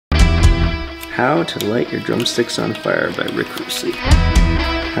How to Light Your Drumsticks on Fire by Rick Rusi.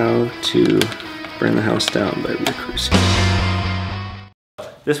 How to Burn the House Down by Rick Rusi.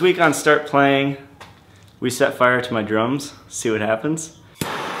 This week on Start Playing, we set fire to my drums. See what happens.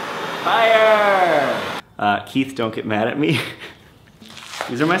 Fire! Keith, don't get mad at me.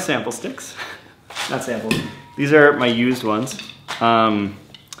 These are my sample sticks. Not samples. These are my used ones. You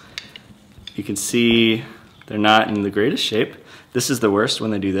can see they're not in the greatest shape. This is the worst when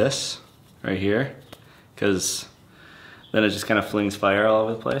they do this right here, because then it just kind of flings fire all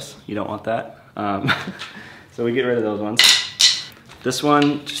over the place. You don't want that. So we get rid of those ones. This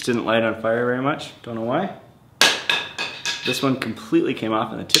one just didn't light on fire very much. Don't know why. This one completely came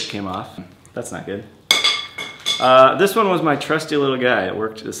off and the tip came off. That's not good. This one was my trusty little guy. It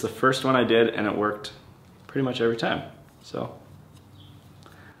worked. It's the first one I did and it worked pretty much every time. So,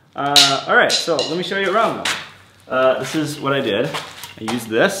 all right, so let me show you around though. This is what I did. I used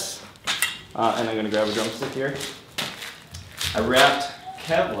this, and I'm gonna grab a drumstick here. I wrapped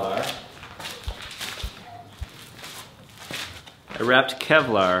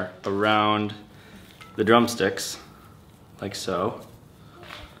Kevlar around the drumsticks, like so.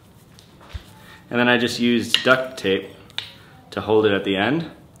 And then I just used duct tape to hold it at the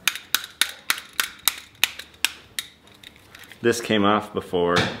end. This came off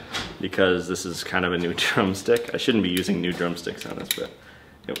before because this is kind of a new drumstick. I shouldn't be using new drumsticks on this, but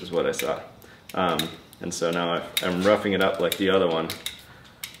it was what I saw. And so now I'm roughing it up like the other one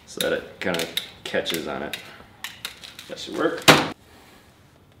so that it kind of catches on it. That should work.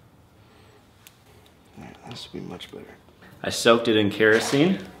 Alright, this will be much better. I soaked it in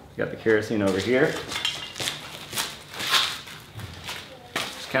kerosene. Got the kerosene over here.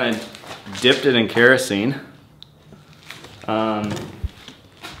 Just kind of dipped it in kerosene. And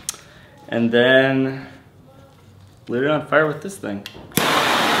then lit it on fire with this thing.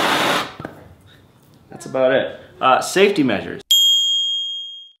 That's about it. Safety measures.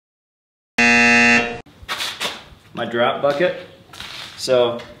 My drop bucket.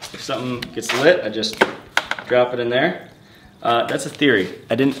 So if something gets lit, I just drop it in there. That's a theory.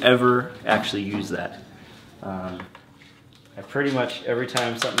 I didn't ever actually use that. I pretty much, every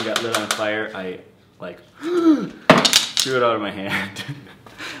time something got lit on fire, I like threw it out of my hand.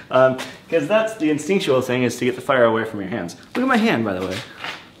 Because that's the instinctual thing, is to get the fire away from your hands. Look at my hand, by the way.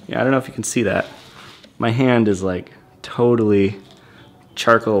 Yeah, I don't know if you can see that. My hand is like totally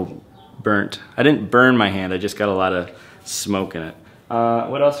charcoal burnt. I didn't burn my hand, I just got a lot of smoke in it.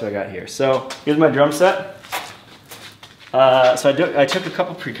 What else do I got here? So here's my drum set. So I took a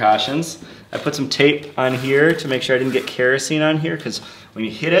couple precautions. I put some tape on here to make sure I didn't get kerosene on here, because when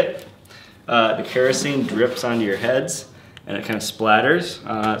you hit it, the kerosene drips onto your heads and it kind of splatters.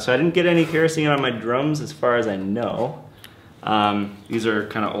 So I didn't get any kerosene on my drums as far as I know. These are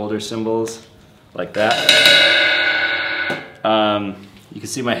kind of older cymbals like that. You can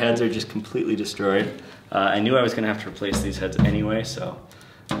see my heads are just completely destroyed. I knew I was going to have to replace these heads anyway, so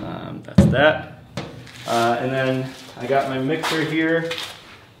that's that. And then I got my mixer here,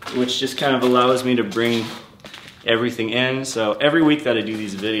 which just kind of allows me to bring everything in. So every week that I do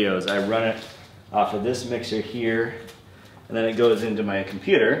these videos, I run it off of this mixer here, and then it goes into my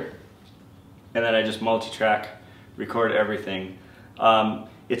computer, and then I just multi-track, record everything.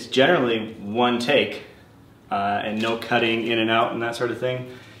 It's generally one take, and no cutting in and out and that sort of thing.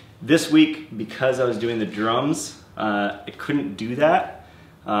 This week, because I was doing the drums, I couldn't do that.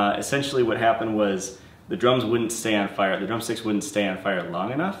 Essentially what happened was the drums wouldn't stay on fire, the drumsticks wouldn't stay on fire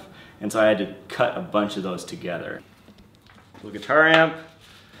long enough, and so I had to cut a bunch of those together. Little guitar amp,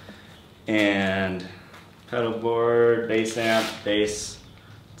 and pedal board, bass amp, bass,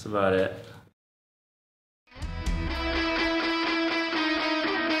 that's about it.